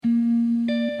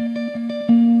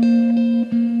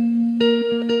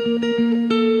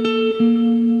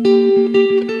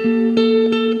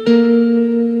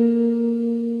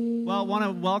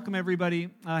welcome everybody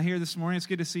here this morning. It's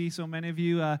good to see so many of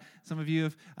you. Some of you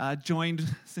have joined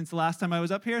since the last time I was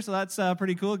up here, so that's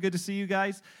pretty cool. Good to see you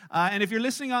guys. And if you're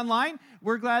listening online,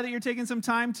 we're glad that you're taking some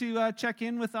time to check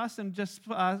in with us and just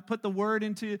put the word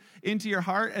into your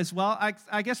heart as well.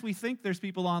 I guess we think there's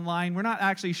people online. We're not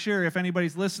actually sure if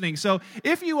anybody's listening. So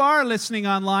if you are listening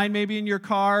online, maybe in your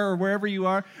car or wherever you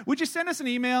are, would you send us an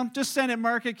email? Just send it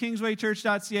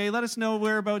mark@kingswaychurch.ca. Let us know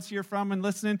whereabouts you're from and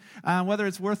listening, whether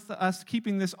it's worth us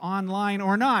keeping this online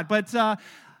or not. But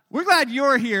we're glad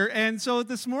you're here. And so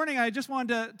this morning, I just wanted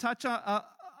to touch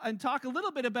and talk a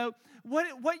little bit about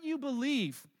what you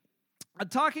believe.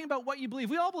 Talking about what you believe.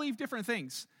 We all believe different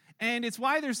things. And it's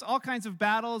why there's all kinds of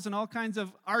battles and all kinds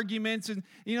of arguments. And,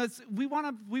 we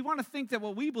want to think that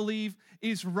what we believe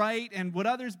is right and what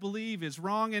others believe is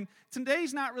wrong. And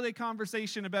today's not really a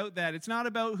conversation about that. It's not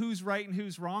about who's right and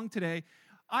who's wrong today.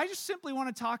 I just simply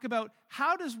want to talk about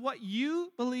how does what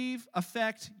you believe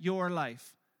affect your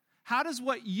life? How does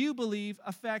what you believe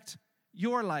affect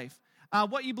your life?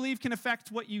 What you believe can affect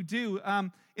what you do.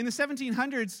 In the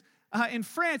 1700s, in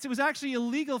France, it was actually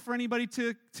illegal for anybody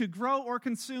to grow or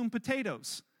consume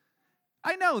potatoes.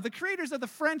 I know, the creators of the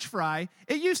French fry,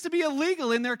 it used to be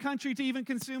illegal in their country to even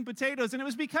consume potatoes, and it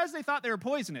was because they thought they were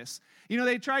poisonous.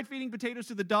 They tried feeding potatoes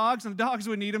to the dogs, and the dogs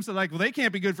wouldn't eat them, so they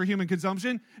can't be good for human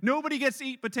consumption. Nobody gets to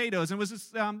eat potatoes, and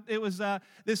it was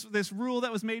this rule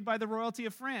that was made by the royalty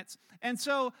of France. And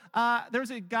so there was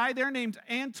a guy there named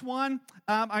Antoine,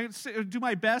 I do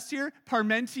my best here,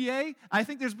 Parmentier. I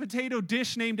think there's a potato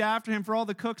dish named after him for all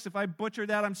the cooks. If I butchered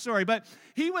that, I'm sorry. But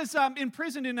he was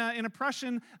imprisoned in a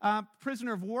Prussian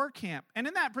prisoner of war camp. And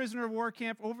in that prisoner of war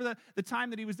camp, over the time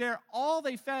that he was there, all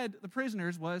they fed the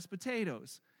prisoners was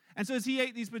potatoes. And so as he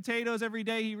ate these potatoes every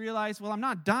day, he realized, well, I'm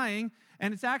not dying,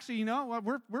 and it's actually,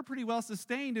 we're pretty well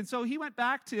sustained. And so he went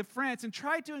back to France and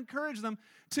tried to encourage them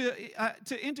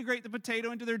to integrate the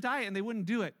potato into their diet, and they wouldn't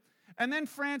do it. And then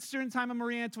France, during the time of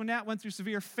Marie Antoinette, went through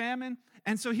severe famine.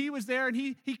 And so he was there, and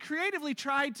he creatively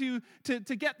tried to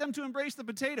get them to embrace the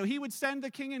potato. He would send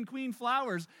the king and queen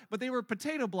flowers, but they were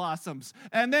potato blossoms.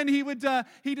 And then he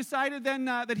decided then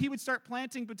that he would start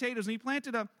planting potatoes. And he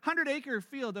planted a 100-acre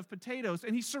field of potatoes,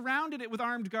 and he surrounded it with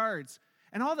armed guards.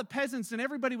 And all the peasants and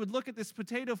everybody would look at this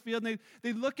potato field, and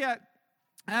they'd look at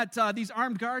these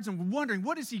armed guards and wondering,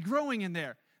 what is he growing in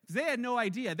there? Because they had no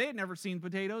idea. They had never seen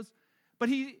potatoes. But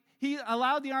he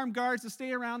allowed the armed guards to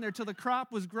stay around there till the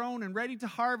crop was grown and ready to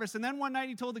harvest. And then one night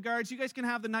he told the guards, you guys can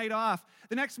have the night off.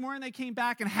 The next morning they came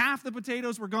back and half the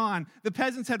potatoes were gone. The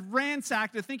peasants had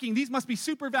ransacked it thinking these must be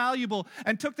super valuable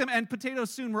and took them, and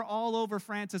potatoes soon were all over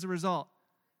France as a result.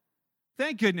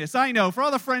 Thank goodness. I know, for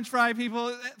all the French fry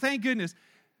people, thank goodness.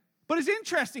 But it's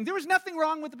interesting. There was nothing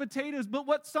wrong with the potatoes, but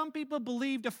what some people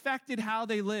believed affected how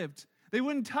they lived. They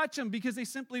wouldn't touch them because they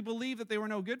simply believed that they were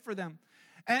no good for them.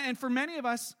 And for many of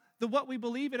us, what we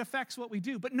believe, it affects what we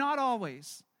do, but not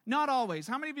always. Not always.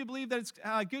 How many of you believe that it's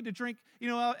good to drink,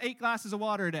 8 glasses of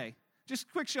water a day?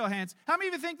 Just quick show of hands. How many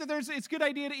of you think that it's a good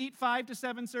idea to eat 5 to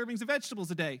 7 servings of vegetables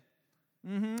a day?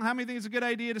 How many think it's a good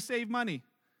idea to save money?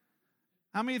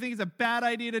 How many think it's a bad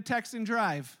idea to text and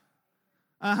drive?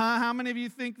 How many of you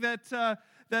think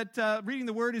that reading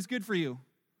the Word is good for you?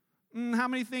 How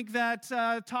many think that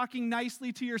talking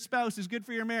nicely to your spouse is good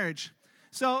for your marriage?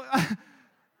 So...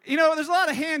 there's a lot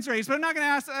of hands raised, but I'm not going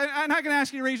to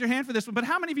ask you to raise your hand for this one, but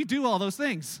how many of you do all those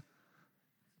things?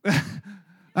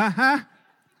 How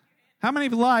many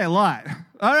of you lie a lot?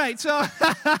 All right, so,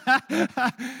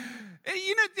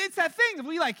 it's that thing.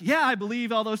 We I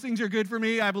believe all those things are good for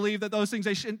me. I believe that those things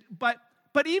I shouldn't, but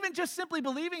even just simply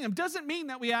believing them doesn't mean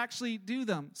that we actually do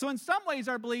them. So in some ways,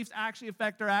 our beliefs actually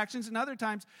affect our actions, and other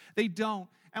times they don't.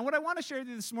 And what I want to share with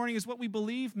you this morning is what we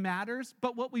believe matters,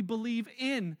 but what we believe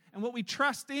in and what we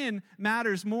trust in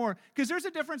matters more. Because there's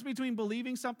a difference between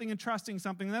believing something and trusting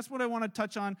something. And that's what I want to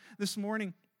touch on this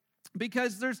morning.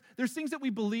 Because there's things that we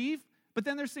believe, but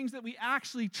then there's things that we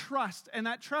actually trust. And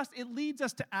that trust, it leads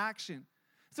us to action.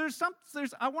 So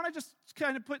I want to just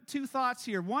kind of put 2 thoughts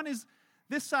here. One is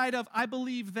this side of, I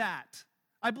believe that.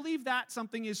 I believe that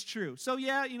something is true. So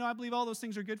I believe all those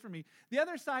things are good for me. The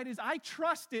other side is I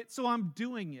trust it, so I'm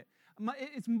doing it.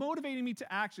 It's motivating me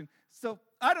to action. So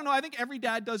I don't know, I think every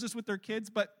dad does this with their kids,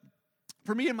 but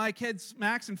for me and my kids,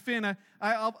 Max and Finn,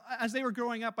 as they were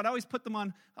growing up, I'd always put them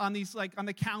on these, on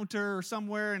the counter or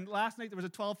somewhere. And last night there was a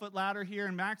 12-foot ladder here,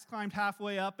 and Max climbed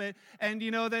halfway up it. And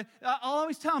I'll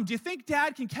always tell them, do you think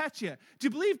Dad can catch you? Do you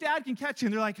believe Dad can catch you?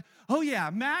 And they're like, oh yeah,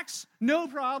 Max, no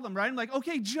problem, right? I'm like,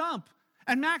 okay, jump.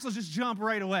 And Max will just jump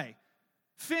right away.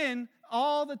 Finn,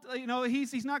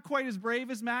 he's not quite as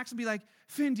brave as Max, and be like,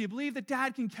 Finn, do you believe that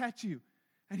Dad can catch you?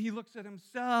 and he looks at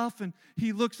himself, and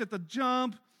he looks at the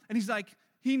jump, and he's like,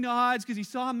 he nods because he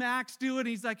saw Max do it, and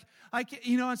he's like,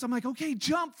 and so I'm like, okay,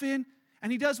 jump, Finn.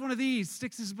 And he does one of these,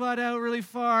 sticks his butt out really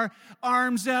far,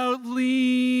 arms out,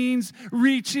 leans,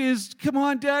 reaches, come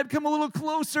on, Dad, come a little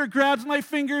closer, grabs my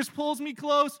fingers, pulls me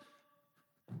close.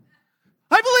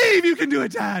 I believe you can do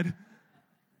it, Dad.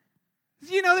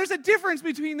 There's a difference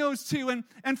between those two.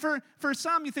 And for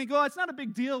some, you think, oh, it's not a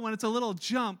big deal when it's a little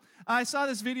jump. I saw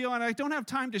this video, and I don't have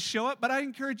time to show it, but I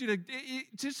encourage you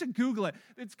to Google it.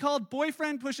 It's called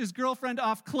Boyfriend Pushes Girlfriend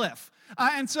Off Cliff.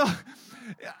 And so,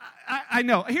 I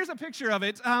know. Here's a picture of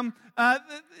it.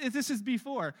 This is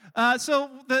before.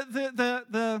 So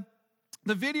the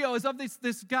video is of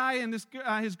this guy and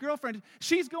his girlfriend.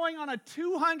 She's going on a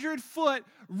 200-foot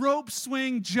rope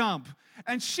swing jump.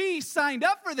 And she signed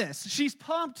up for this. She's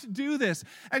pumped to do this.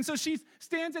 And so she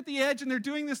stands at the edge, and they're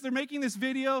doing this. They're making this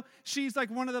video. She's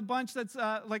like one of the bunch that's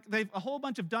a whole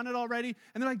bunch have done it already.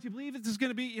 And they're like, do you believe this is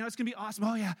going to be, it's going to be awesome?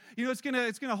 Oh, yeah. It's going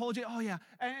to hold you. Oh, yeah.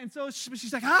 And so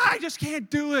she's like, I just can't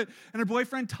do it. And her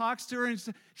boyfriend talks to her and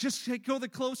says, just go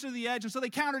closer to the edge. And so they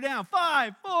count her down.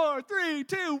 5, 4, 3,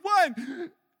 2,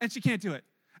 1. And she can't do it.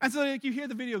 And so you hear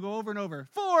the video go over and over.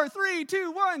 4, 3,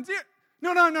 2, 1, 0.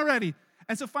 No, I'm not ready.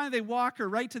 And so finally they walk her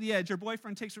right to the edge. Her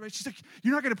boyfriend takes her right. She's like,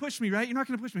 you're not going to push me, right? You're not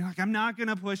going to push me. I'm like, I'm not going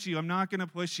to push you. I'm not going to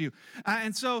push you.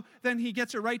 And so then he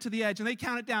gets her right to the edge, and they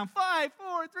count it down. 5,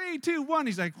 4, 3, 2, 1.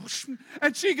 He's like, whoosh,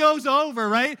 and she goes over,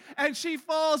 right? And she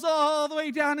falls all the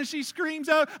way down, and she screams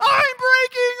out, I'm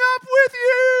breaking up with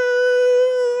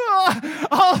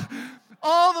you!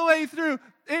 All the way through.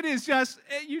 It is just,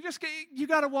 you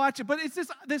got to watch it. But it's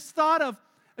this thought of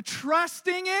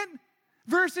trusting it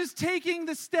versus taking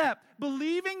the step,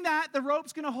 believing that the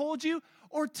rope's going to hold you,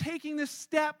 or taking the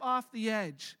step off the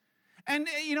edge. And,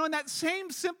 in that same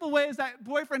simple way as that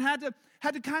boyfriend had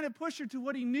to kind of push her to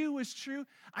what he knew was true,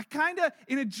 I kind of,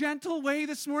 in a gentle way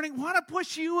this morning, want to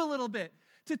push you a little bit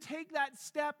to take that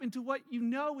step into what you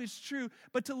know is true,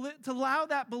 but to allow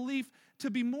that belief to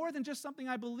be more than just something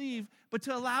I believe, but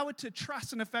to allow it to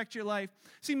trust and affect your life.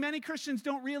 See, many Christians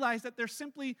don't realize that they're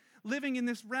simply living in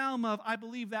this realm of, I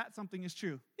believe that something is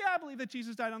true. Yeah, I believe that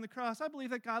Jesus died on the cross. I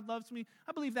believe that God loves me.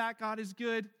 I believe that God is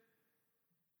good.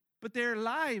 But their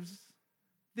lives,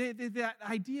 that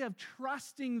idea of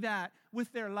trusting that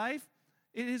with their life,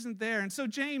 it isn't there. And so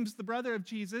James, the brother of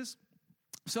Jesus,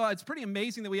 so it's pretty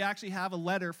amazing that we actually have a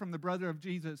letter from the brother of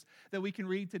Jesus that we can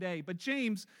read today. But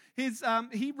James,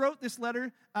 he wrote this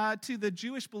letter to the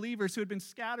Jewish believers who had been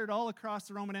scattered all across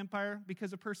the Roman Empire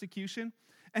because of persecution.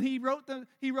 And he wrote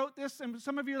this, and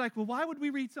some of you are like, well, why would we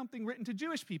read something written to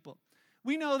Jewish people?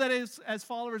 We know that as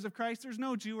followers of Christ, there's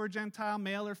no Jew or Gentile,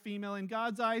 male or female. In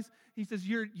God's eyes, he says,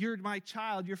 you're my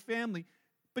child, your family.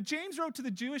 But James wrote to the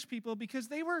Jewish people because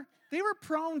they were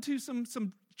prone to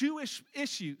some Jewish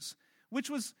issues, which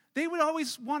was they would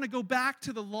always want to go back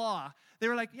to the law. They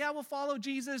were like, yeah, we'll follow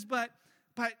Jesus, but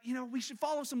we should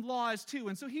follow some laws too.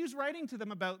 And so he was writing to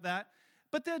them about that.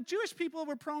 But the Jewish people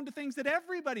were prone to things that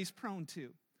everybody's prone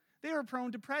to. They were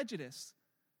prone to prejudice,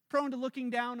 prone to looking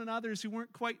down on others who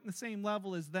weren't quite in the same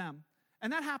level as them.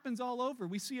 And that happens all over.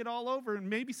 We see it all over, and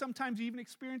maybe sometimes you even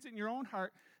experience it in your own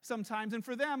heart sometimes. And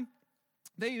for them,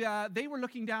 they were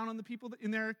looking down on the people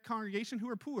in their congregation who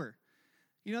were poor.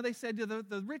 They said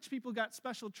the rich people got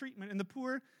special treatment, and the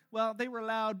poor, well, they were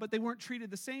allowed, but they weren't treated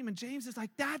the same. And James is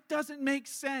like, that doesn't make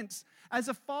sense. As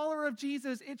a follower of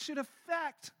Jesus, it should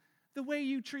affect the way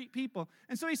you treat people.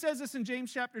 And so he says this in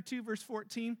James chapter 2, verse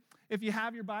 14. If you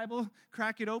have your Bible,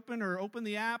 crack it open or open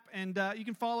the app, and you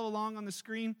can follow along on the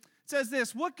screen. It says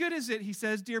this, what good is it, he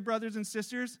says, dear brothers and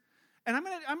sisters? And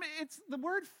it's the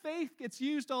word faith gets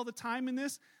used all the time in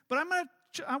this, but I'm going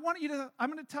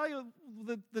to tell you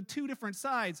the two different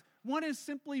sides. One is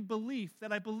simply belief,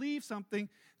 that I believe something.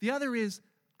 The other is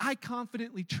I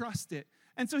confidently trust it.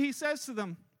 And so he says to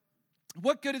them,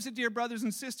 what good is it, dear brothers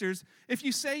and sisters, if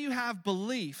you say you have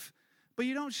belief, but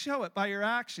you don't show it by your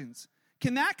actions?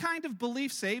 Can that kind of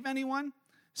belief save anyone?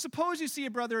 Suppose you see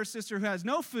a brother or sister who has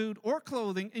no food or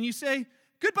clothing, and you say,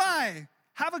 goodbye,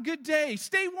 have a good day,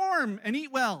 stay warm, and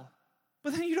eat well.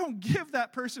 But then you don't give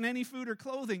that person any food or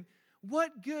clothing.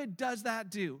 What good does that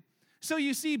do? So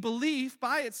you see, belief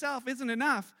by itself isn't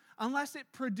enough unless it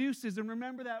produces, and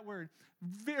remember that word,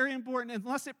 very important,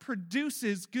 unless it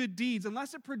produces good deeds,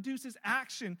 unless it produces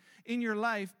action in your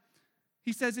life.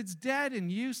 He says it's dead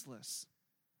and useless.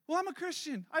 Well, I'm a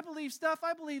Christian. I believe stuff.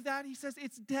 I believe that. He says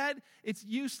it's dead. It's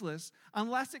useless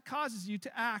unless it causes you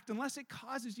to act, unless it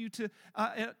causes you to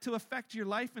affect your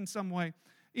life in some way.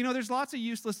 There's lots of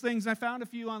useless things. I found a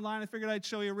few online. I figured I'd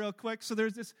show you real quick. So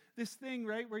there's this thing,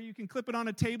 right, where you can clip it on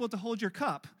a table to hold your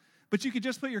cup. but you could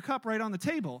just put your cup right on the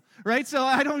table, right? So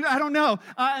I don't know.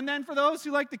 And then for those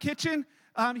who like the kitchen,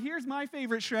 here's my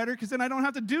favorite shredder, because then I don't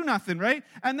have to do nothing, right?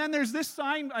 And then there's this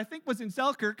sign, I think was in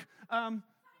Selkirk.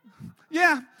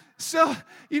 Yeah, so,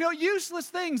 useless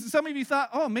things. Some of you thought,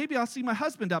 oh, maybe I'll see my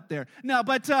husband up there. No,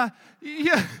 but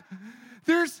yeah,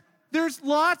 there's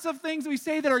lots of things we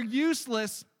say that are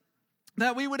useless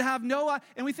that we would have no,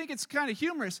 and we think it's kind of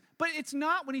humorous, but it's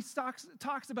not when he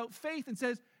talks about faith and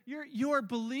says, your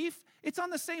belief, it's on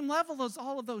the same level as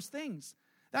all of those things.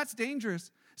 That's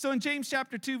dangerous. So in James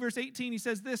chapter 2, verse 18, he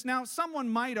says this, now someone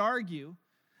might argue,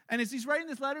 and as he's writing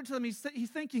this letter to them, he's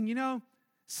thinking,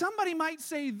 somebody might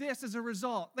say this as a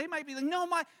result. They might be like, no,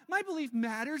 my belief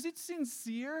matters. It's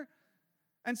sincere.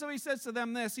 And so he says to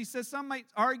them this. He says, some might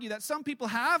argue that some people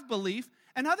have belief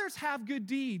and others have good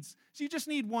deeds. So you just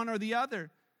need one or the other.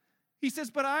 He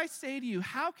says, but I say to you,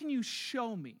 how can you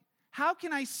show me? How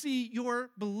can I see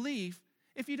your belief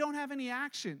if you don't have any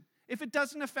action? If it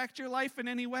doesn't affect your life in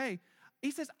any way? He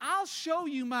says, I'll show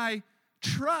you my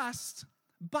trust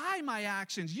by my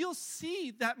actions. You'll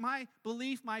see that my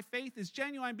belief, my faith is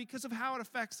genuine because of how it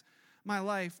affects my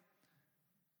life.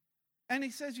 And he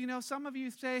says, some of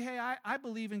you say, hey, I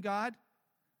believe in God.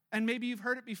 And maybe you've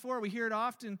heard it before. We hear it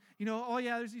often. Oh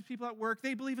yeah, there's these people at work.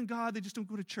 They believe in God. They just don't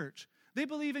go to church. They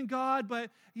believe in God, but,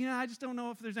 I just don't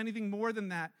know if there's anything more than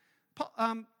that.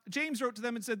 James wrote to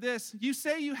them and said this, you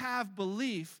say you have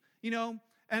belief,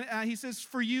 and he says,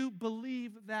 for you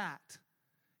believe that.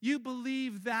 You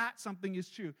believe that something is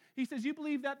true. He says, you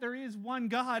believe that there is one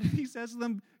God. He says to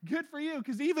them, good for you,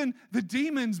 because even the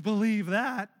demons believe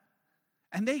that.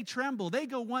 And they tremble. They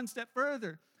go one step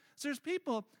further. So there's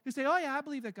people who say, oh yeah, I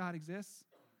believe that God exists.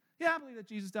 Yeah, I believe that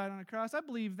Jesus died on a cross. I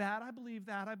believe that. I believe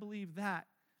that. I believe that.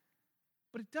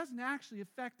 But it doesn't actually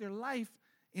affect their life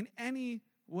in any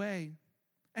way.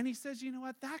 And he says, you know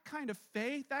what? That kind of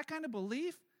faith, that kind of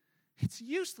belief, it's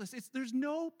useless. There's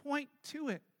no point to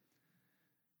it.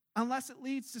 Unless it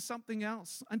leads to something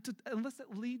else, unless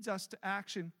it leads us to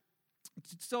action.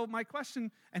 So my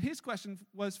question, and his question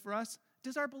was for us,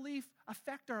 does our belief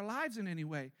affect our lives in any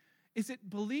way? Is it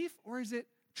belief or is it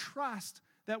trust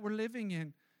that we're living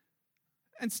in?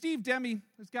 And Steve Demme,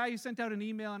 this guy who sent out an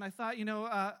email, and I thought,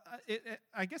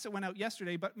 I guess it went out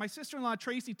yesterday, but my sister-in-law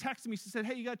Tracy texted me. She said,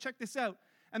 hey, you got to check this out.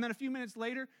 And then a few minutes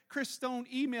later, Chris Stone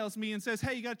emails me and says,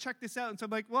 hey, you got to check this out. And so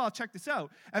I'm like, well, I'll check this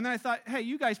out. And then I thought, hey,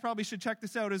 you guys probably should check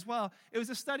this out as well. It was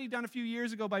a study done a few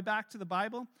years ago by Back to the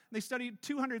Bible. They studied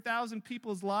 200,000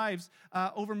 people's lives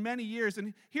over many years.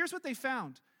 And here's what they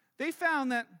found. They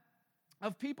found that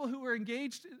of people who were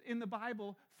engaged in the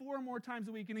Bible 4 or more times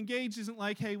a week, and engaged isn't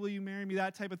like, hey, will you marry me,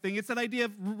 that type of thing. It's that idea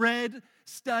of read,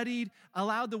 studied,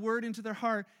 allowed the word into their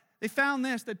heart. They found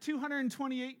this, that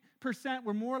 228%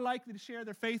 were more likely to share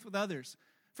their faith with others.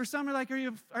 For some, are like, are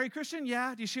you a Christian?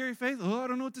 Yeah. Do you share your faith? Oh, I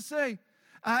don't know what to say.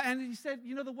 And he said,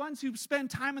 the ones who spend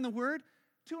time in the Word,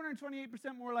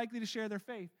 228% more likely to share their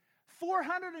faith.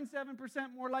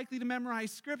 407% more likely to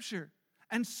memorize Scripture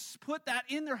and put that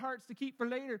in their hearts to keep for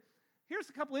later. Here's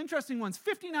a couple interesting ones.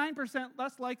 59%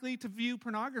 less likely to view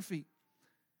pornography.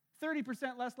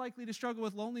 30% less likely to struggle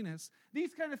with loneliness.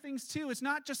 These kind of things too. It's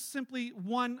not just simply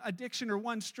one addiction or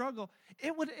one struggle.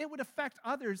 It would affect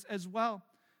others as well.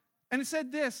 And it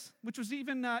said this, which was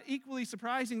even equally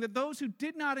surprising, that those who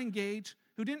did not engage,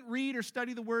 who didn't read or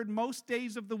study the word most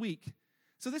days of the week.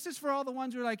 So this is for all the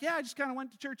ones who are like, yeah, I just kind of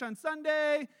went to church on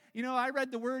Sunday. I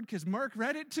read the word because Mark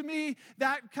read it to me.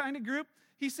 That kind of group.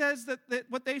 He says that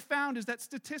what they found is that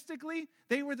statistically,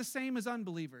 they were the same as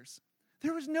unbelievers.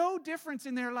 There was no difference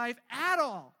in their life at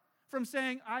all from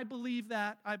saying, I believe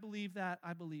that, I believe that,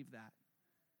 I believe that.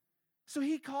 So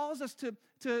he calls us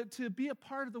to be a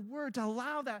part of the Word, to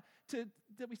allow that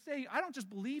we say, I don't just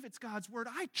believe it's God's Word,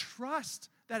 I trust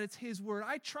that it's His Word.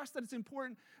 I trust that it's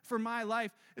important for my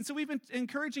life. And so we've been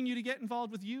encouraging you to get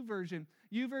involved with YouVersion.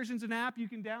 YouVersion's an app you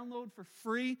can download for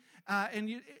free,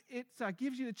 and it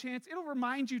gives you the chance, it'll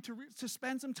remind you to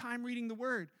spend some time reading the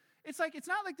Word. It's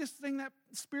not like this thing that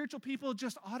spiritual people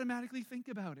just automatically think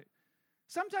about it.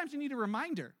 Sometimes you need a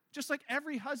reminder, just like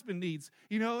every husband needs.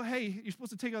 Hey, you're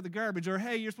supposed to take out the garbage, or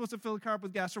hey, you're supposed to fill the car up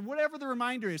with gas, or whatever the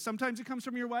reminder is. Sometimes it comes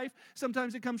from your wife,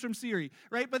 sometimes it comes from Siri,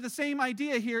 right? But the same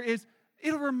idea here is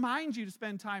it'll remind you to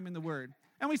spend time in the Word.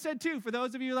 And we said too, for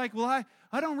those of you like, well,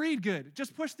 I don't read good,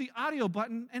 just push the audio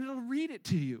button and it'll read it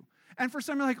to you. And for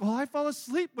some, you're like, well, I fall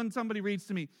asleep when somebody reads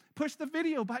to me. Push the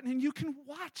video button and you can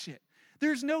watch it.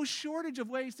 There's no shortage of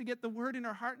ways to get the Word in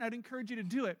our heart, and I'd encourage you to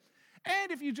do it.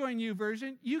 And if you join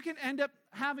YouVersion, you can end up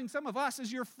having some of us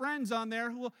as your friends on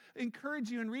there who will encourage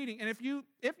you in reading. And if you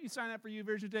sign up for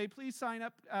YouVersion today, please sign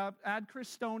up, add Chris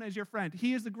Stone as your friend.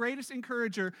 He is the greatest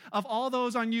encourager of all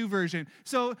those on YouVersion.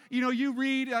 So, you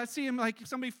read, see him like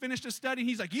somebody finished a study, and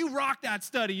he's like, you rock that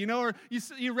study, or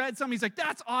you read something, he's like,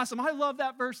 that's awesome. I love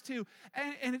that verse too.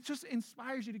 And it just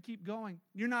inspires you to keep going.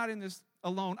 You're not in this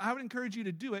alone. I would encourage you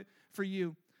to do it for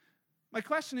you. My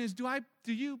question is, do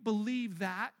you believe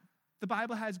that the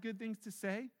Bible has good things to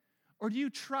say? Or do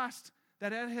you trust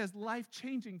that it has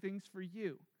life-changing things for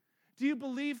you? Do you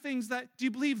believe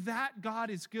that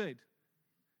God is good?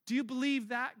 Do you believe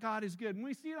that God is good? When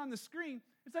we see it on the screen,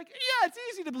 it's like, yeah, it's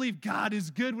easy to believe God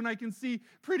is good when I can see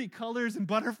pretty colors and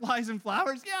butterflies and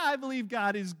flowers. Yeah, I believe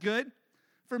God is good.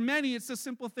 For many, it's a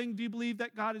simple thing. Do you believe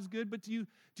that God is good? But do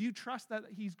you trust that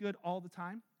He's good all the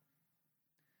time?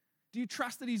 Do you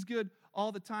trust that He's good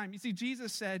all the time? You see,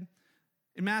 Jesus said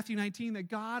in Matthew 19 that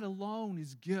God alone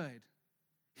is good.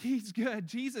 He's good.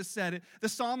 Jesus said it. The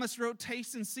psalmist wrote,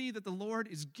 taste and see that the Lord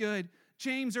is good.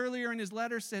 James earlier in his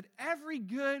letter said, every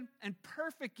good and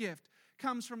perfect gift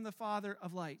comes from the Father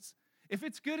of lights. If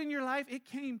it's good in your life, it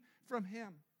came from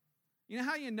Him. You know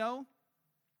how you know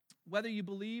whether you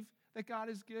believe that God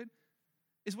is good?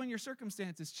 Is when your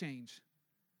circumstances change.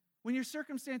 When your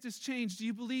circumstances change, do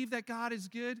you believe that God is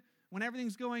good when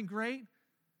everything's going great?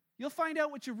 You'll find out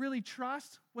what you really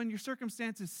trust when your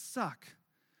circumstances suck.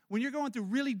 When you're going through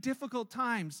really difficult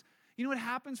times. You know what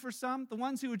happens for some? The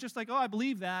ones who are just like, oh, I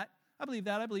believe that,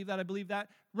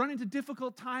 run into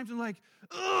difficult times and like,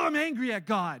 oh, I'm angry at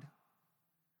God.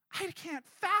 I can't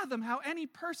fathom how any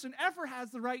person ever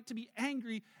has the right to be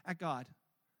angry at God.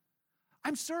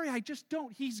 I'm sorry, I just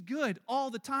don't. He's good all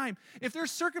the time. If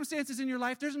there's circumstances in your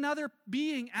life, there's another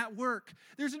being at work.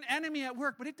 There's an enemy at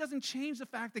work, but it doesn't change the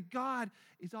fact that God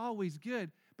is always good.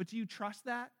 But do you trust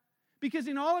that? Because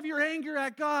in all of your anger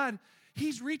at God,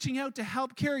 He's reaching out to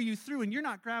help carry you through, and you're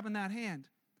not grabbing that hand.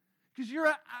 Because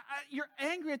you're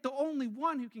angry at the only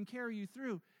one who can carry you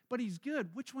through. But He's good.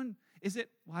 Which one is it?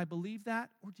 Well, I believe that,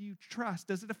 or do you trust?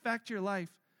 Does it affect your life?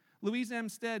 Louise M.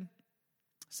 Stead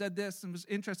said this, and it was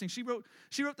interesting. She wrote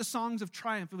the Songs of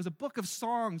Triumph. It was a book of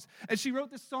songs, and she wrote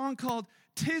this song called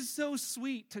 "'Tis So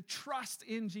Sweet to Trust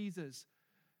in Jesus."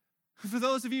 For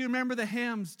those of you who remember the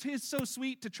hymns, "'Tis so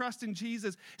sweet to trust in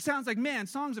Jesus." Sounds like, man,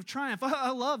 songs of triumph. I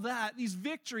love that. These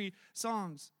victory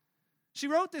songs. She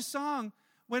wrote this song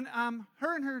when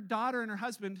her and her daughter and her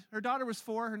husband, her daughter was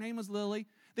 4, her name was Lily.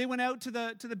 They went out to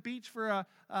the beach for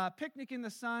a picnic in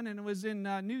the sun, and it was in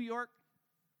New York.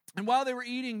 And while they were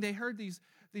eating, they heard these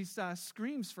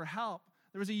screams for help.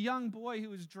 There was a young boy who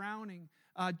was drowning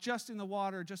just in the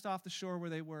water, just off the shore where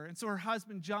they were. And so her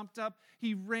husband jumped up.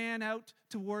 He ran out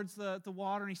towards the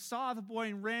water, and he saw the boy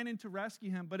and ran in to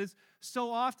rescue him. But as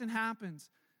so often happens,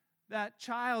 that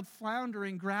child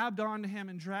floundering grabbed onto him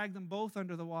and dragged them both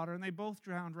under the water, and they both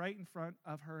drowned right in front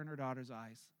of her and her daughter's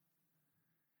eyes.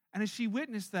 And as she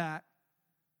witnessed that,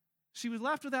 she was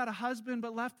left without a husband,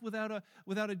 but left without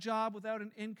a job, without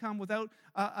an income, without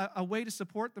a way to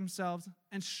support themselves.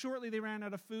 And shortly they ran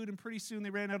out of food, and pretty soon they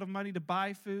ran out of money to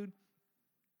buy food.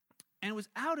 And it was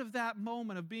out of that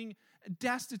moment of being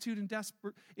destitute and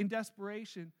in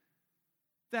desperation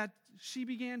that she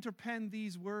began to pen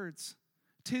these words,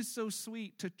 "'Tis so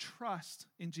sweet to trust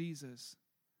in Jesus."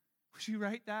 Would you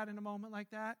write that in a moment like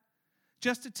that?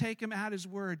 Just to take Him at His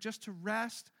word, just to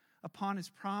rest upon His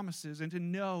promises and to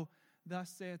know, thus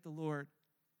saith the Lord.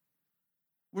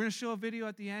 We're going to show a video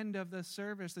at the end of the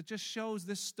service that just shows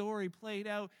this story played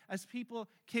out as people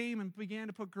came and began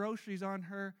to put groceries on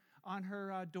her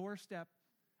doorstep.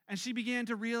 And she began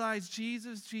to realize,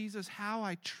 Jesus, Jesus, how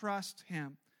I trust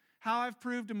Him. How I've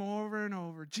proved Him over and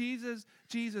over. Jesus,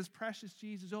 Jesus, precious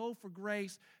Jesus, oh, for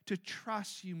grace to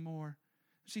trust You more.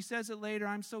 She says it later,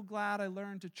 I'm so glad I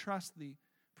learned to trust Thee.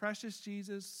 Precious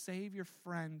Jesus, Savior,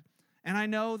 friend. And I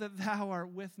know that Thou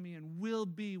art with me and will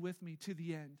be with me to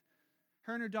the end.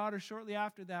 Her and her daughter shortly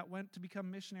after that went to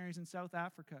become missionaries in South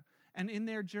Africa. And in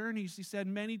their journey, she said,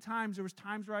 many times, there was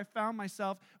times where I found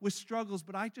myself with struggles,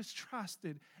 but I just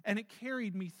trusted, and it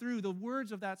carried me through. The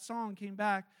words of that song came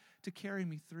back to carry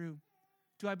me through.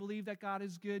 Do I believe that God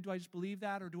is good? Do I just believe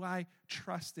that, or do I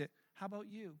trust it? How about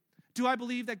you? Do I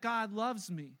believe that God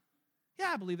loves me?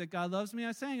 Yeah, I believe that God loves me.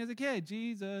 I sang as a kid,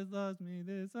 Jesus loves me,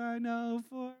 this I know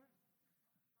for.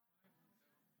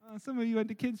 Some of you went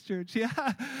to kids' church,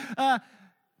 yeah.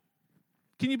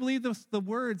 Can you believe the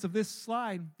words of this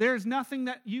slide? There is nothing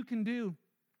that you can do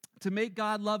to make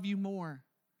God love you more.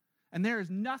 And there is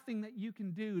nothing that you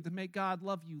can do to make God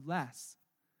love you less.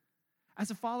 As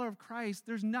a follower of Christ,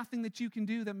 there's nothing that you can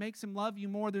do that makes him love you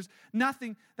more. There's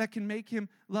nothing that can make him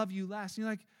love you less. And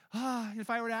you're like,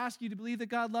 if I were to ask you to believe that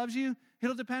God loves you,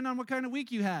 it'll depend on what kind of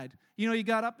week you had. You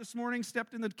got up this morning,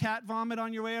 stepped in the cat vomit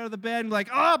on your way out of the bed, and like,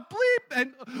 bleep,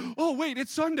 and wait,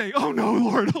 it's Sunday. Oh no,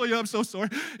 Lord, yeah, I'm so sorry.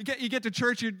 You get to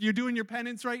church, you're doing your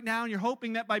penance right now, and you're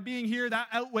hoping that by being here, that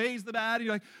outweighs the bad. And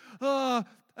you're like,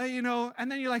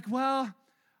 and then you're like, well,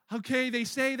 okay, they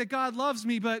say that God loves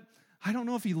me, but I don't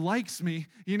know if he likes me.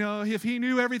 If he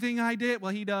knew everything I did,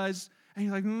 well, he does. And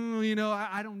you're like,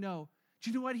 I don't know.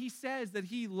 Do you know what he says? That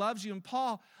he loves you. And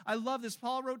Paul, I love this.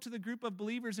 Paul wrote to the group of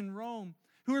believers in Rome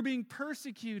who were being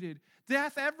persecuted.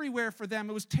 Death everywhere for them.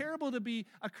 It was terrible to be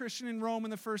a Christian in Rome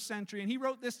in the first century. And he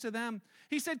wrote this to them.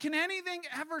 He said, can anything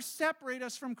ever separate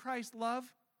us from Christ's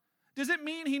love? Does it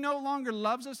mean he no longer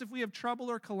loves us if we have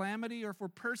trouble or calamity, or if we're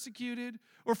persecuted,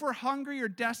 or if we're hungry or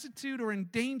destitute or in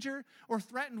danger or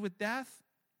threatened with death?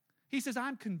 He says,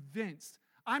 I'm convinced.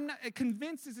 I'm not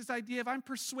convinced is this idea of I'm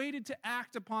persuaded to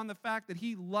act upon the fact that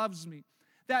he loves me,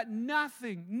 that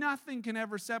nothing can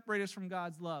ever separate us from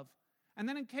God's love. And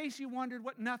then in case you wondered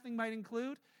what nothing might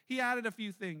include, he added a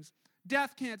few things.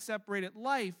 Death can't separate it.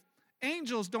 Life,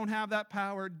 angels don't have that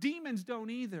power. Demons don't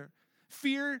either.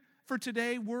 Fear for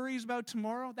today, worries about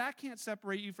tomorrow, that can't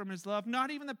separate you from his love. Not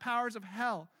even the powers of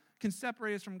hell can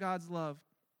separate us from God's love.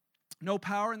 No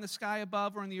power in the sky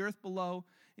above or in the earth below.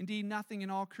 Indeed, nothing in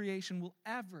all creation will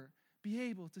ever be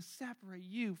able to separate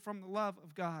you from the love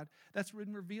of God that's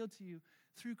been revealed to you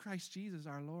through Christ Jesus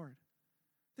our Lord.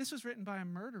 This was written by a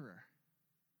murderer.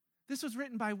 This was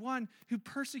written by one who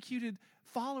persecuted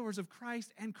followers of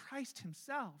Christ and Christ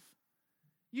himself.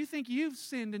 You think you've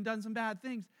sinned and done some bad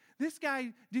things. This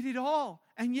guy did it all.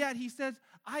 And yet he says,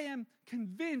 I am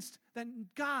convinced that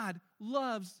God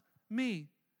loves me.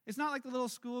 It's not like the little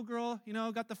schoolgirl,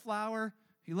 got the flower.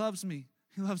 He loves me.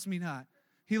 He loves me not.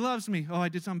 He loves me. Oh, I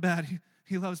did something bad.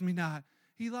 He loves me not.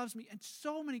 He loves me. And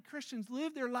so many Christians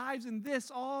live their lives in this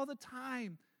all the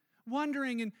time,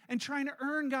 wondering and trying to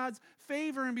earn God's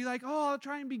favor and be like, I'll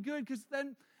try and be good because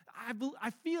then I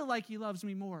feel like he loves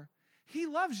me more. He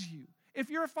loves you. If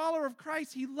you're a follower of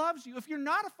Christ, he loves you. If you're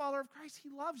not a follower of Christ, he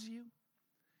loves you.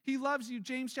 He loves you.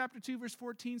 James chapter 2, verse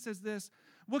 14 says this,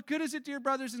 what good is it, dear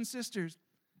brothers and sisters?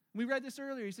 We read this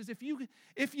earlier. He says, if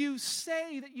you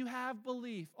say that you have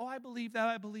belief, I believe that,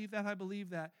 I believe that, I believe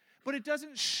that, but it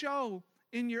doesn't show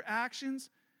in your actions,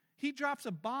 he drops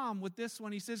a bomb with this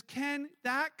one. He says, can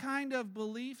that kind of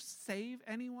belief save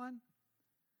anyone?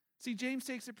 See, James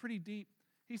takes it pretty deep.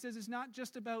 He says it's not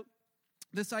just about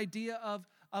this idea of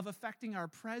affecting our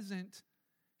present.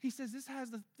 He says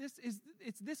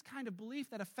it's this kind of belief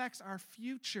that affects our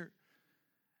future.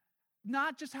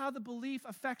 Not just how the belief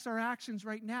affects our actions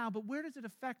right now, but where does it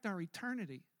affect our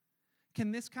eternity?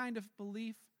 Can this kind of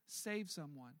belief save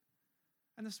someone?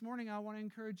 And this morning I want to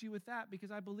encourage you with that,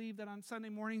 because I believe that on Sunday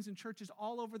mornings in churches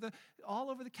all over the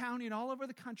county and all over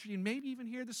the country, and maybe even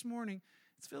here this morning,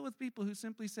 it's filled with people who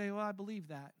simply say, I believe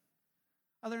that.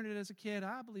 I learned it as a kid.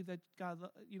 I believe that God,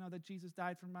 that Jesus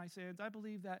died for my sins. I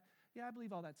believe that. Yeah, I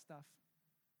believe all that stuff.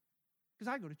 Because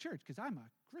I go to church, because I'm a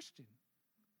Christian.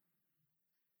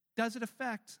 Does it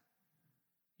affect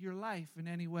your life in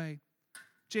any way?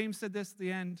 James said this at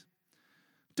the end.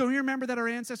 Don't you remember that our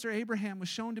ancestor Abraham was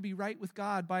shown to be right with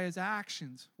God by his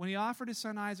actions? When he offered his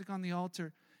son Isaac on the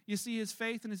altar, you see his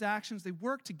faith and his actions, they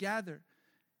work together.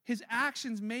 His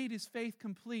actions made his faith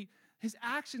complete. His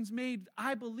actions made,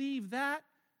 I believe that,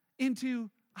 into,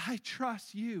 I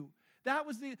trust you. That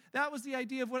was the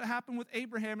idea of what happened with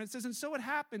Abraham. It says, and so it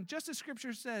happened, just as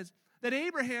Scripture says, that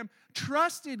Abraham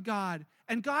trusted God,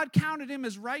 and God counted him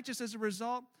as righteous as a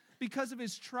result because of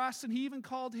his trust, and he even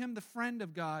called him the friend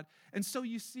of God. And so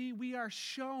you see, we are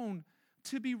shown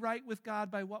to be right with God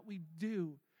by what we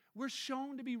do. We're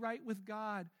shown to be right with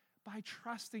God by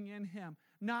trusting in him,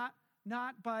 not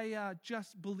by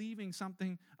just believing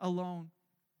something alone.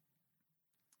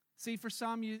 See, for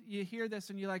some, you hear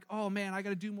this and you're like, oh man, I got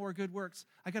to do more good works.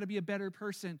 I got to be a better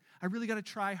person. I really got to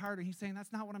try harder. He's saying,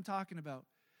 that's not what I'm talking about.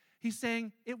 He's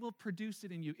saying it will produce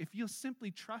it in you. If you'll simply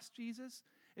trust Jesus,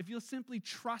 if you'll simply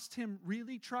trust him,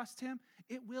 really trust him,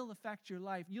 it will affect your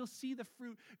life. You'll see the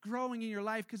fruit growing in your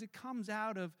life because it comes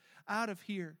out of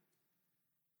here.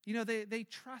 They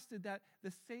trusted that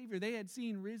the Savior they had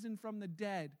seen risen from the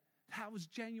dead. That was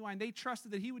genuine. They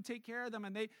trusted that he would take care of them,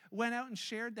 and they went out and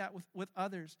shared that with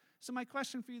others. So my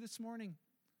question for you this morning,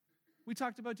 we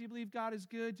talked about, do you believe God is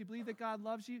good? Do you believe that God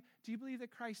loves you? Do you believe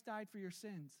that Christ died for your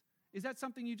sins? Is that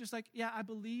something you just like, yeah, I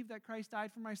believe that Christ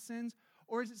died for my sins?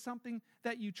 Or is it something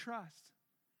that you trust?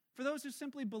 For those who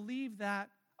simply believe that,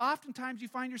 oftentimes you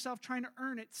find yourself trying to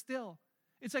earn it still.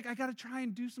 It's like I got to try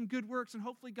and do some good works, and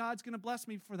hopefully God's going to bless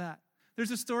me for that.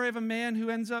 There's a story of a man who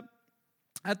ends up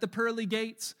at the pearly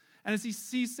gates, and as he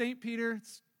sees St. Peter,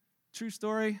 it's a true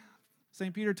story,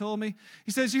 St. Peter told me,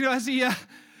 he says, as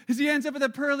he ends up at the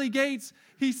pearly gates,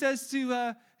 he says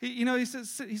to he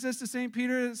says to St.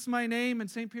 Peter, "It's my name," and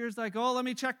St. Peter's like, "Oh, let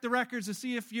me check the records to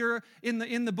see if you're in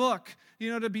the book,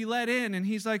 to be let in." And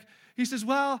he says,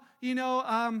 "Well,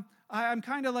 I'm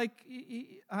kind of like,"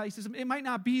 he says, "it might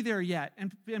not be there yet."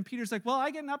 And Peter's like, "Well,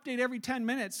 I get an update every 10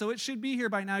 minutes, so it should be here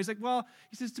by now." He's like, "Well,"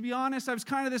 he says, "to be honest, I was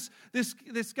kind of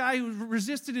this guy who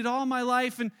resisted it all my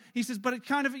life." And he says, "But it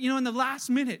kind of, in the last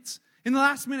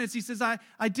minutes, he says,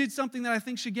 I did something that I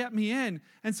think should get me in."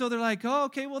 And so they're like, "Oh,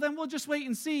 okay, well then we'll just wait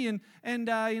and see. And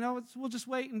we'll just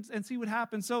wait and see what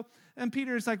happens." So, and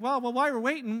Peter's like, well, while we're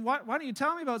waiting, why don't you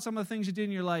tell me about some of the things you did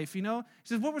in your life, He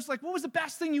says, what was the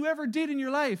best thing you ever did in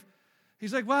your life?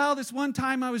 He's like, "Well, this one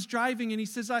time I was driving," and he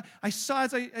says, I saw,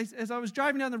 as I was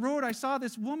driving down the road, I saw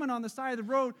this woman on the side of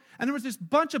the road, and there was this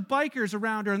bunch of bikers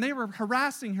around her, and they were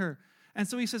harassing her. And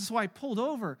so he says, so I pulled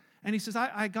over. And he says,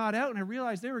 I got out and I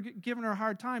realized they were giving her a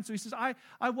hard time. So he says,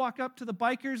 I walk up to the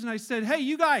bikers and I said, "Hey,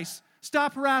 you guys,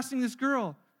 stop harassing this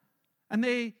girl." And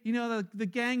they, the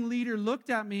gang leader looked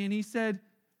at me and he said,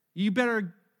 "You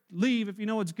better leave if you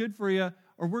know what's good for you,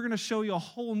 or we're going to show you a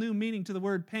whole new meaning to the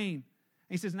word pain." And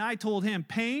he says, and I told him,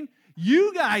 "Pain?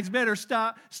 You guys better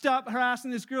stop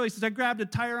harassing this girl." He says, I grabbed a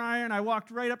tire iron. I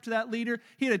walked right up to that leader.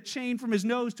 He had a chain from his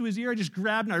nose to his ear. I just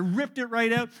grabbed and I ripped it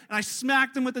right out. And I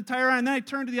smacked him with the tire iron. And then I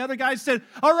turned to the other guy and said,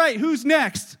 "All right, who's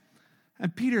next?"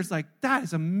 And Peter's like, "That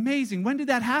is amazing. When did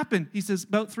that happen?" He says,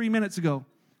 "About 3 minutes ago."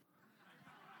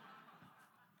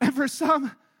 And for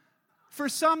some,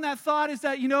 that thought is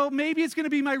that, maybe it's going to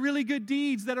be my really good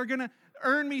deeds that are going to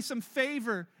earn me some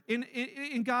favor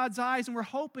in God's eyes, and we're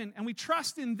hoping and we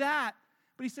trust in that.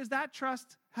 But he says that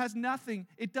trust has nothing.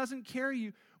 It doesn't carry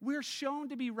you. We're shown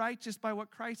to be righteous by what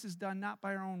Christ has done, not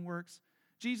by our own works.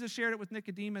 Jesus shared it with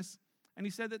Nicodemus, and he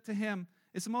said that to him.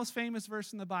 It's the most famous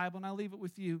verse in the Bible, and I'll leave it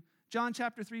with you. John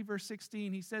chapter 3, verse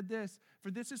 16, he said this, "For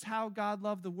this is how God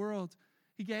loved the world.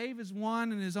 He gave his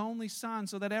one and his only Son,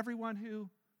 so that everyone who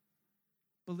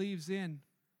believes in,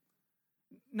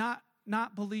 not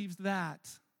believes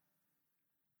that,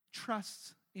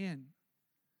 trusts in."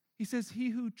 He says, "He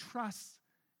who trusts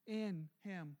in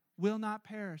him will not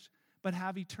perish, but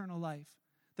have eternal life."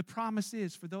 The promise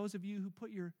is for those of you who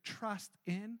put your trust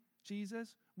in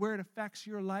Jesus, where it affects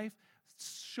your life,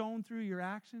 shown through your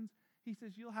actions, he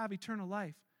says you'll have eternal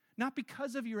life. Not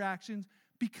because of your actions,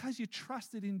 because you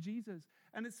trusted in Jesus.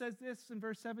 And it says this in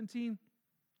verse 17,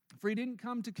 "For he didn't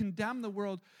come to condemn the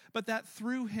world, but that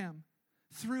through him,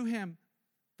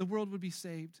 the world would be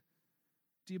saved."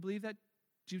 Do you believe that?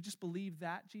 Do you just believe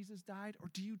that Jesus died? Or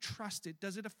do you trust it?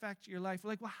 Does it affect your life? We're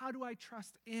like, well, how do I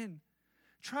trust in?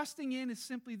 Trusting in is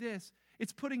simply this.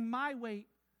 It's putting my weight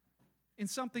in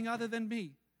something other than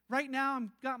me. Right now,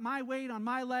 I've got my weight on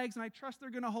my legs, and I trust they're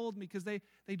going to hold me because they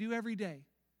do every day.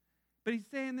 But he's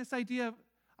saying this idea of,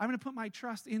 I'm going to put my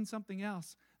trust in something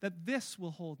else, that this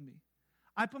will hold me.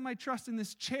 I put my trust in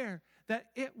this chair,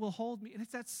 that it will hold me. And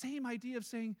it's that same idea of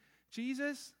saying,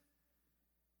 Jesus,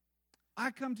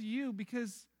 I come to you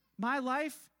because my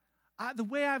life, the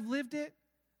way I've lived it,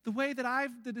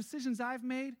 the decisions I've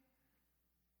made,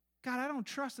 God, I don't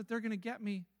trust that they're going to get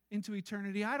me into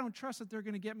eternity. I don't trust that they're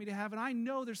going to get me to heaven. I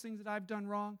know there's things that I've done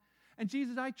wrong. And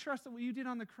Jesus, I trust that what you did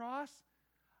on the cross,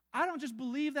 I don't just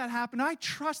believe that happened. I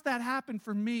trust that happened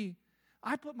for me.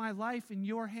 I put my life in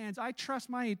your hands. I trust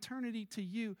my eternity to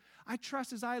you. I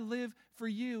trust as I live for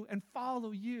you and follow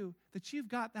you that you've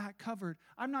got that covered.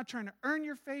 I'm not trying to earn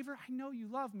your favor. I know you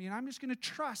love me, and I'm just going to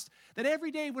trust that every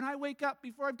day when I wake up,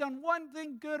 before I've done one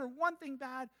thing good or one thing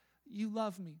bad, you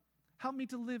love me. Help me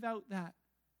to live out that.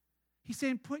 He's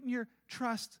saying putting your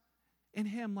trust in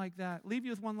him like that. Leave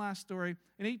you with one last story.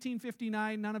 In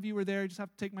 1859, none of you were there. You just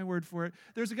have to take my word for it.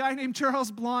 There's a guy named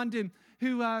Charles Blondin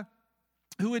who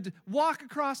would walk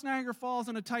across Niagara Falls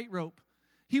on a tightrope.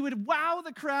 He would wow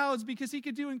the crowds because he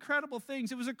could do incredible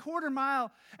things. It was a quarter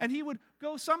mile, and he would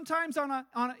go sometimes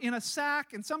in a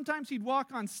sack, and sometimes he'd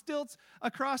walk on stilts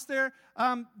across there.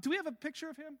 Do we have a picture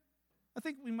of him? I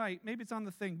think we might. Maybe it's on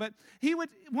the thing. But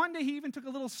one day he even took a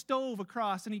little stove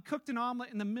across, and he cooked an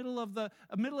omelet in the middle of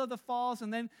the falls,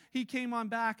 and then he came on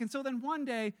back. And so then one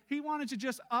day he wanted to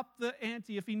just up the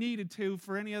ante if he needed to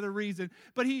for any other reason.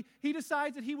 But he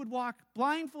decides that he would walk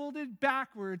blindfolded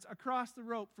backwards across the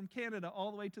rope from Canada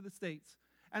all the way to the States.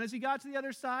 And as he got to the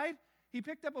other side, he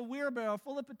picked up a wheelbarrow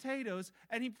full of potatoes,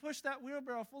 and he pushed that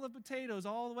wheelbarrow full of potatoes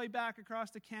all the way back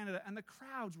across to Canada, and the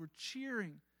crowds were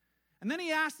cheering. And then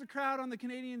he asked the crowd on the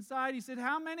Canadian side, he said,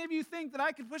 how many of you think that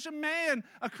I could push a man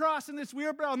across in this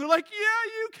wheelbarrow? And they're like,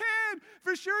 yeah, you can.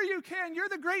 For sure you can. You're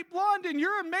the great blonde and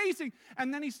you're amazing.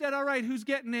 And then he said, all right, who's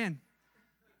getting in?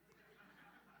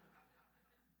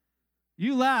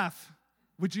 You laugh.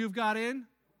 Would you have got in?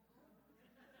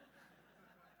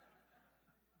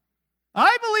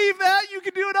 I believe that. You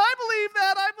can do it. I believe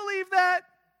that. I believe that.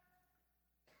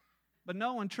 But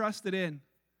no one trusted in.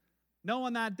 No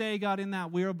one that day got in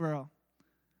that wheelbarrow.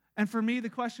 And for me, the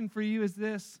question for you is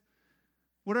this.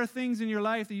 What are things in your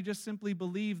life that you just simply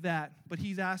believe that, but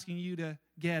he's asking you to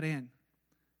get in?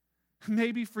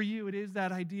 Maybe for you, it is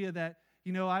that idea that,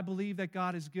 I believe that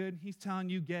God is good. He's telling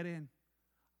you, get in.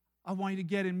 I want you to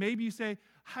get in. Maybe you say,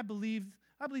 I believe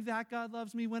that God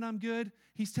loves me when I'm good.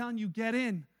 He's telling you, get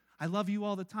in. I love you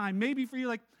all the time. Maybe for you,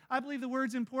 like, I believe the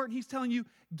word's important. He's telling you,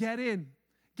 get in.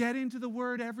 Get into the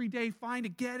word every day. Find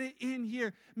it. Get it in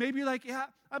here. Maybe you're like, yeah,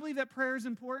 I believe that prayer is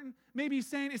important. Maybe he's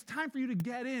saying it's time for you to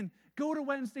get in. Go to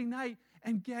Wednesday night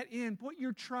and get in. Put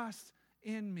your trust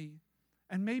in me.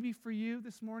 And maybe for you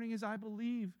this morning is I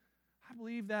believe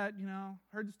that,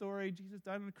 heard the story, Jesus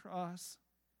died on the cross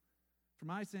for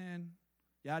my sin,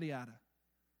 yada, yada.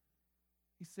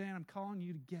 He's saying, I'm calling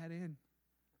you to get in.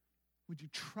 Would you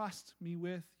trust me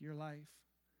with your life?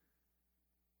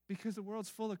 Because the world's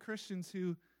full of Christians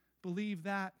who believe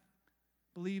that,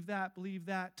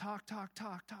 talk.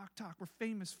 We're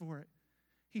famous for it.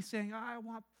 He's saying, I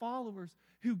want followers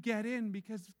who get in,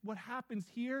 because what happens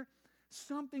here,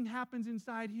 something happens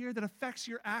inside here that affects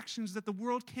your actions that the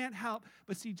world can't help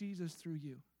but see Jesus through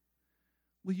you.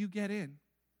 Will you get in?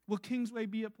 Will Kingsway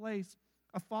be a place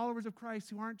of followers of Christ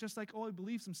who aren't just like, oh, we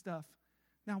believe some stuff.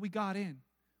 Now we got in.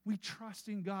 We trust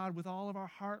in God with all of our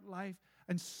heart, life,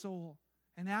 and soul.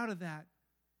 And out of that,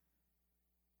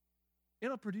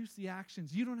 it'll produce the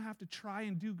actions. You don't have to try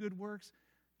and do good works.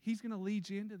 He's going to lead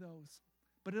you into those.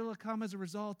 But it'll come as a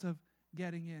result of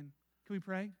getting in. Can we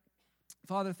pray?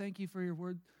 Father, thank you for your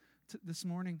word this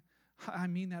morning. I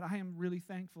mean that. I am really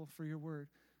thankful for your word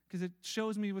because it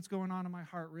shows me what's going on in my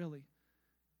heart, really.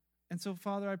 And so,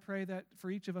 Father, I pray that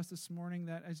for each of us this morning,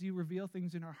 that as you reveal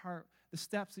things in our heart, the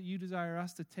steps that you desire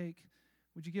us to take,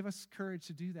 would you give us courage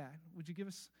to do that? Would you give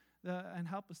us and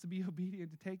help us to be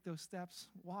obedient, to take those steps,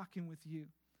 walking with you,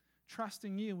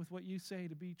 trusting you with what you say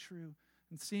to be true,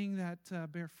 and seeing that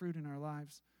bear fruit in our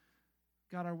lives.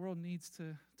 God, our world needs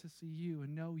to see you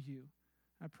and know you.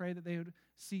 I pray that they would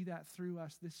see that through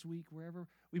us this week, wherever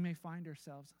we may find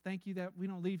ourselves. Thank you that we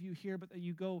don't leave you here, but that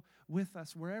you go with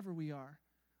us wherever we are.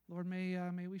 Lord,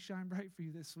 may we shine bright for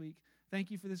you this week.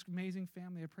 Thank you for this amazing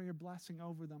family. I pray your blessing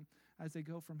over them as they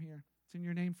go from here. It's in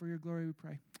your name, for your glory, we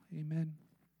pray. Amen.